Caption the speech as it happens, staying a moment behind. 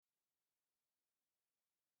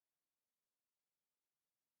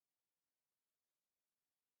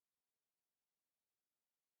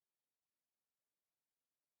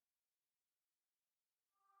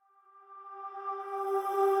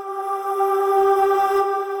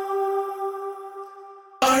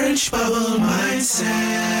Orange Bubble Mindset.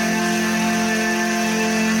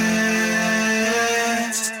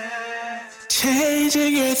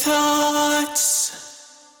 Changing your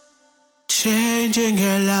thoughts, changing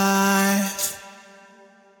your life.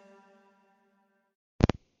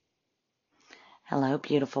 Hello,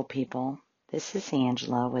 beautiful people. This is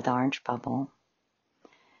Angela with Orange Bubble.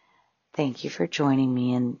 Thank you for joining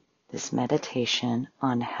me in this meditation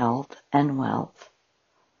on health and wealth.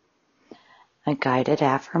 A guided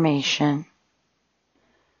affirmation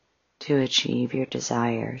to achieve your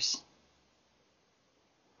desires.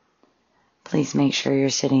 Please make sure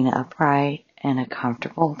you're sitting upright in a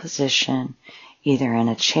comfortable position, either in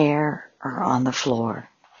a chair or on the floor.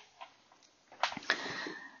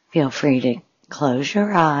 Feel free to close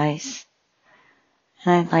your eyes,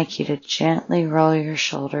 and I'd like you to gently roll your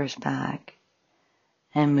shoulders back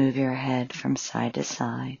and move your head from side to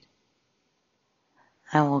side.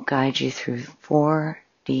 I will guide you through 4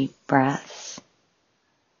 deep breaths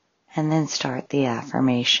and then start the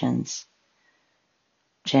affirmations,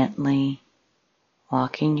 gently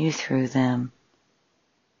walking you through them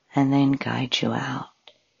and then guide you out.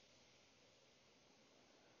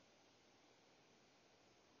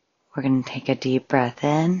 We're going to take a deep breath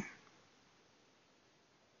in,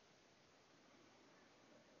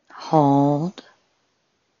 hold,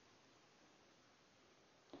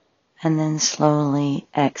 and then slowly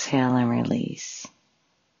exhale and release.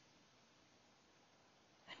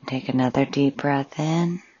 And take another deep breath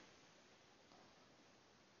in,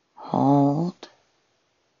 hold,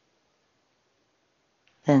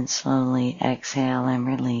 then slowly exhale and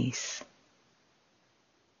release.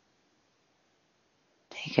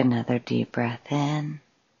 Take another deep breath in,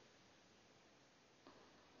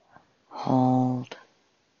 hold,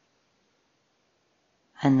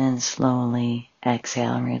 and then slowly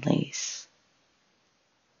exhale and release.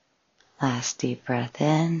 Last deep breath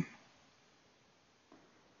in,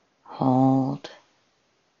 hold,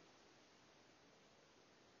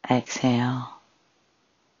 exhale,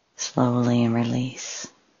 slowly and release.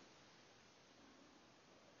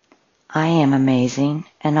 I am amazing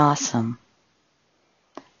and awesome.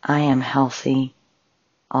 I am healthy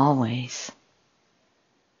always.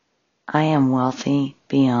 I am wealthy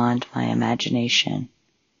beyond my imagination.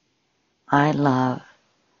 I love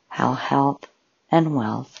how health and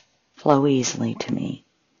wealth flow easily to me.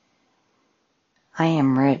 I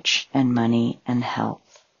am rich in money and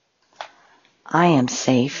health. I am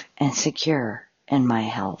safe and secure in my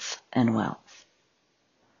health and wealth.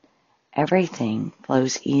 Everything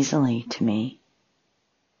flows easily to me.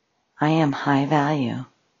 I am high value.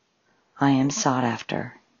 I am sought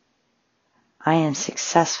after. I am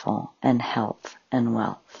successful in health and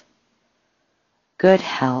wealth. Good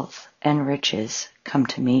health and riches come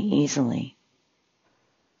to me easily.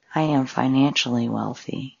 I am financially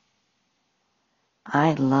wealthy.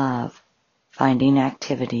 I love finding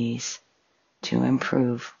activities to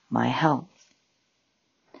improve my health.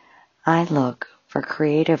 I look for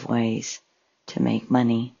creative ways to make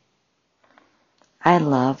money. I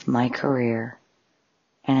love my career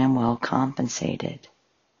and am well compensated.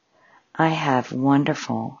 I have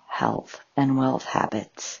wonderful health and wealth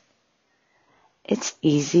habits. It's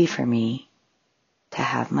easy for me to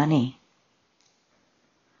have money.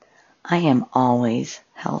 I am always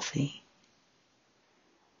healthy.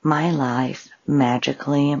 My life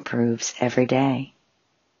magically improves every day.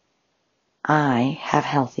 I have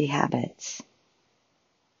healthy habits.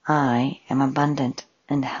 I am abundant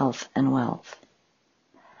in health and wealth.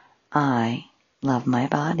 I love my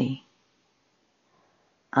body.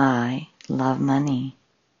 I love money.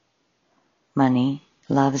 Money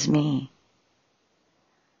loves me.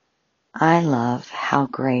 I love how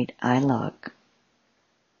great I look.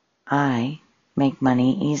 I make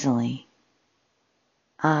money easily.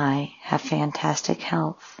 I have fantastic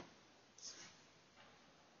health.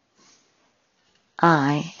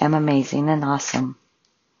 I am amazing and awesome.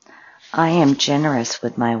 I am generous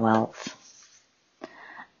with my wealth.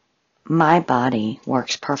 My body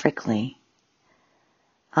works perfectly.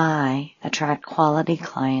 I attract quality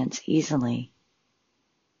clients easily.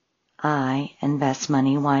 I invest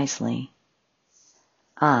money wisely.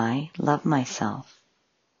 I love myself.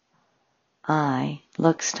 I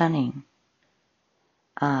look stunning.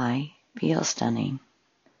 I feel stunning.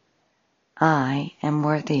 I am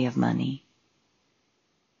worthy of money.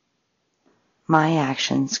 My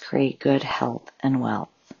actions create good health and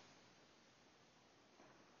wealth.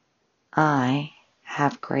 I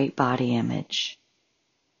have great body image.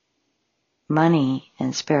 Money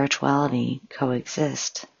and spirituality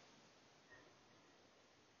coexist.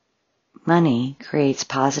 Money creates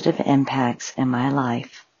positive impacts in my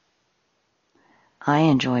life. I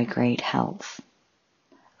enjoy great health.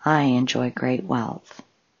 I enjoy great wealth.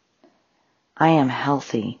 I am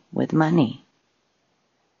healthy with money.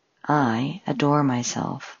 I adore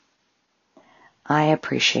myself. I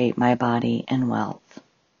appreciate my body and wealth.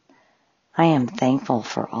 I am thankful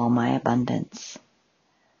for all my abundance.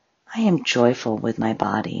 I am joyful with my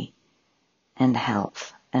body and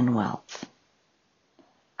health and wealth.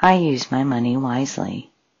 I use my money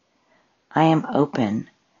wisely. I am open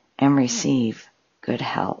and receive good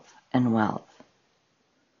health and wealth.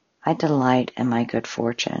 I delight in my good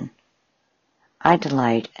fortune. I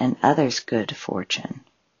delight in others' good fortune.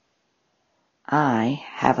 I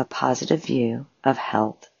have a positive view of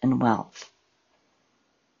health and wealth.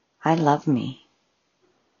 I love me.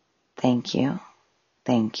 Thank you,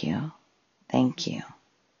 thank you, thank you.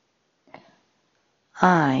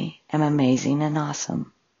 I am amazing and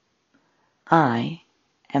awesome. I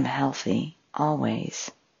am healthy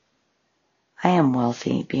always. I am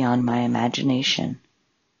wealthy beyond my imagination.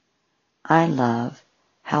 I love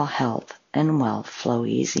how health and wealth flow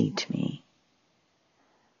easy to me.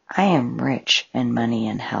 I am rich in money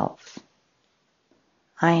and health.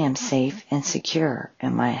 I am safe and secure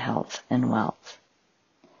in my health and wealth.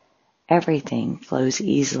 Everything flows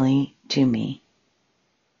easily to me.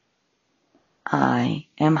 I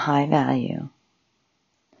am high value.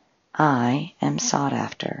 I am sought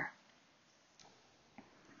after.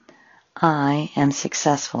 I am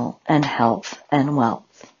successful in health and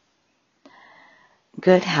wealth.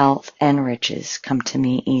 Good health and riches come to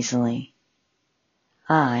me easily.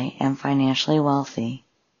 I am financially wealthy.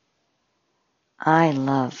 I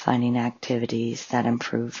love finding activities that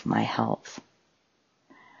improve my health.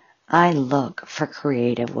 I look for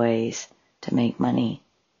creative ways to make money.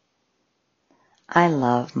 I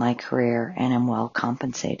love my career and am well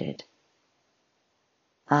compensated.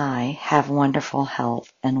 I have wonderful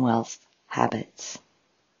health and wealth habits.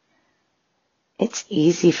 It's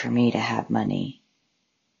easy for me to have money.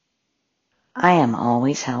 I am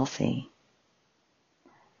always healthy.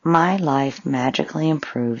 My life magically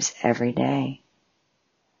improves every day.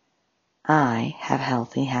 I have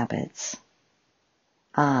healthy habits.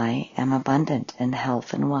 I am abundant in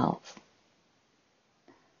health and wealth.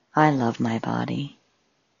 I love my body.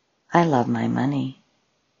 I love my money.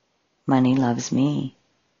 Money loves me.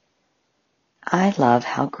 I love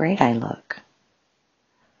how great I look.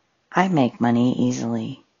 I make money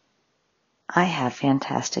easily. I have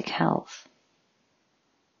fantastic health.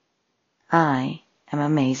 I am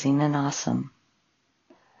amazing and awesome.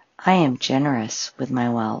 I am generous with my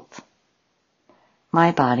wealth.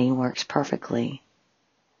 My body works perfectly.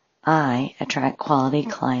 I attract quality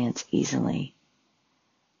clients easily.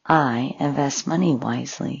 I invest money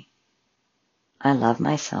wisely. I love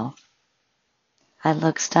myself. I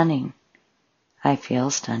look stunning. I feel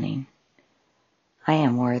stunning. I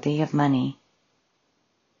am worthy of money.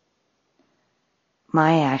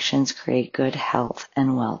 My actions create good health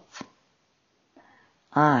and wealth.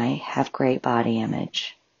 I have great body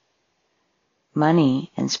image.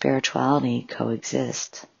 Money and spirituality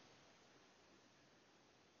coexist.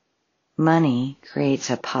 Money creates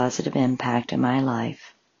a positive impact in my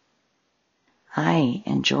life. I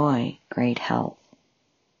enjoy great health.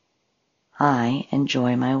 I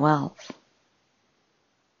enjoy my wealth.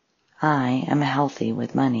 I am healthy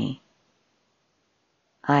with money.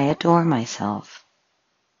 I adore myself.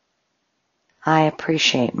 I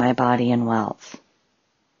appreciate my body and wealth.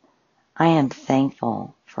 I am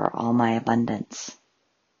thankful for all my abundance.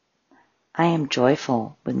 I am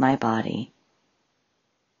joyful with my body,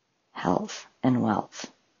 health, and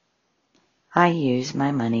wealth. I use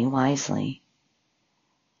my money wisely.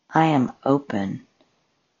 I am open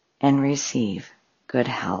and receive good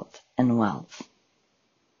health and wealth.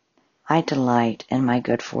 I delight in my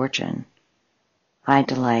good fortune. I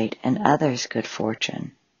delight in others' good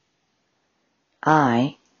fortune.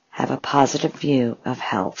 I have a positive view of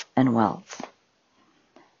health and wealth.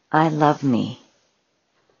 I love me.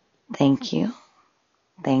 Thank you,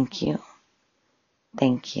 thank you,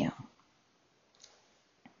 thank you.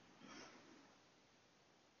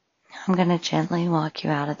 I'm going to gently walk you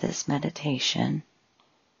out of this meditation.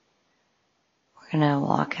 We're going to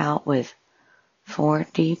walk out with 4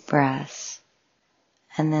 deep breaths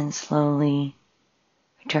and then slowly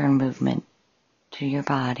return movement to your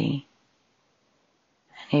body.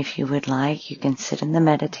 And if you would like, you can sit in the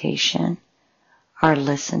meditation or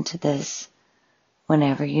listen to this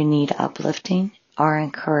whenever you need uplifting or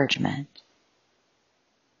encouragement.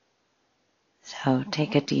 So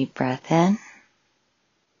take a deep breath in,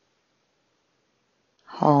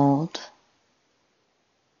 hold,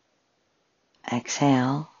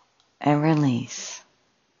 exhale, and release.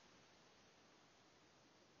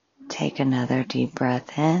 Take another deep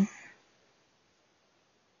breath in.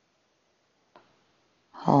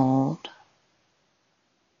 Hold.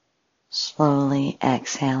 Slowly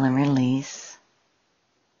exhale and release.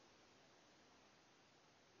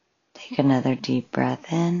 Take another deep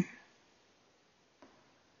breath in.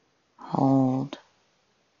 Hold.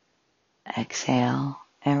 Exhale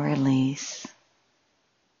and release.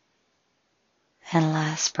 And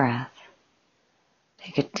last breath.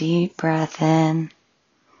 Take a deep breath in.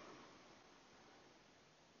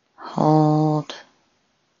 Hold.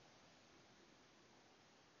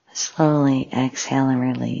 Slowly exhale and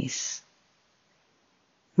release.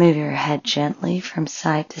 Move your head gently from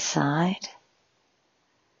side to side.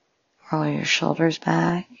 Roll your shoulders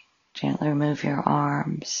back. Gently move your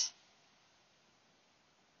arms.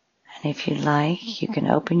 And if you'd like, you can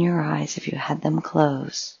open your eyes if you had them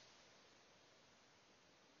closed.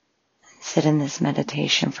 And sit in this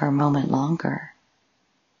meditation for a moment longer.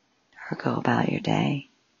 Or go about your day.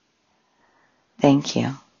 Thank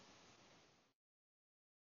you.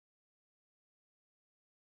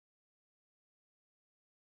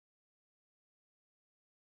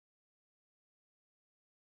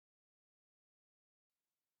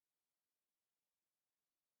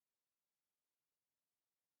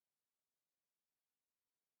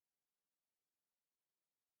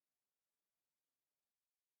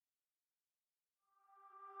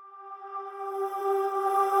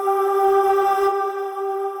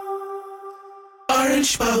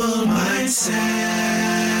 Orange bubble mindset.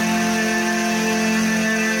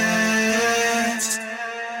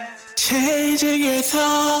 Changing your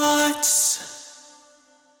thoughts,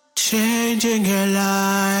 changing your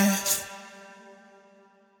life.